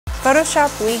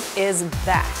Photoshop Week is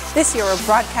back. This year we're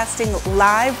broadcasting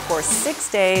live for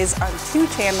 6 days on 2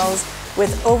 channels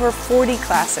with over 40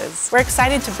 classes. We're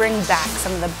excited to bring back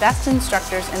some of the best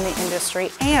instructors in the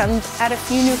industry and add a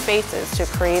few new faces to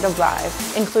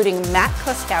CreativeLive, including Matt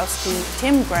Kloskowski,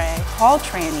 Tim Gray, Paul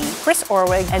Tranny, Chris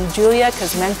Orwig, and Julia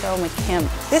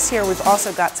Kuzmenko-McKim. This year we've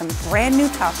also got some brand new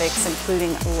topics,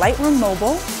 including Lightroom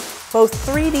Mobile, both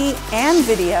 3D and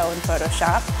video in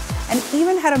Photoshop, and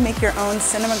even how to make your own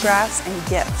cinemagraphs and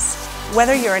GIFs.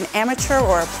 Whether you're an amateur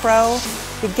or a pro,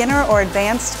 beginner or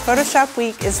advanced, Photoshop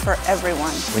Week is for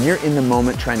everyone. When you're in the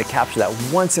moment trying to capture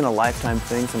that once-in-a-lifetime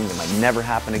thing, something that might never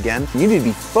happen again, you need to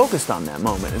be focused on that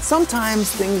moment. And sometimes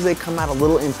things, they come out a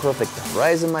little imperfect. The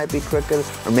horizon might be crooked,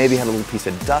 or maybe had a little piece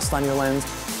of dust on your lens.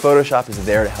 Photoshop is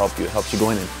there to help you. It helps you go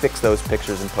in and fix those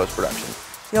pictures in post-production.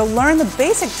 You'll learn the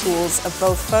basic tools of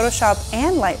both Photoshop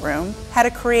and Lightroom, how to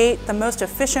create the most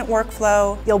efficient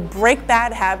workflow. You'll break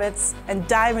bad habits and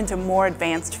dive into more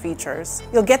advanced features.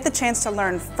 You'll get the chance to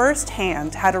learn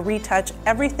firsthand how to retouch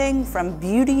everything from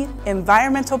beauty,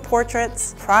 environmental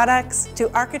portraits, products,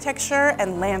 to architecture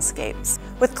and landscapes.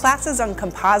 With classes on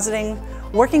compositing,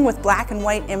 working with black and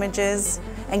white images,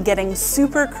 and getting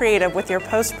super creative with your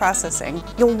post-processing,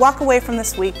 you'll walk away from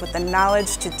this week with the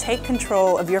knowledge to take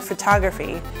control of your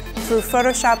photography through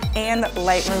Photoshop and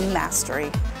Lightroom mastery.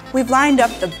 We've lined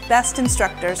up the best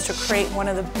instructors to create one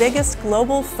of the biggest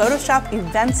global Photoshop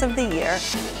events of the year,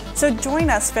 so join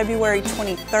us February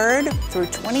 23rd through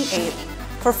 28th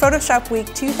for Photoshop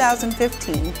Week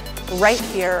 2015 right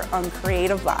here on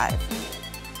CreativeLive.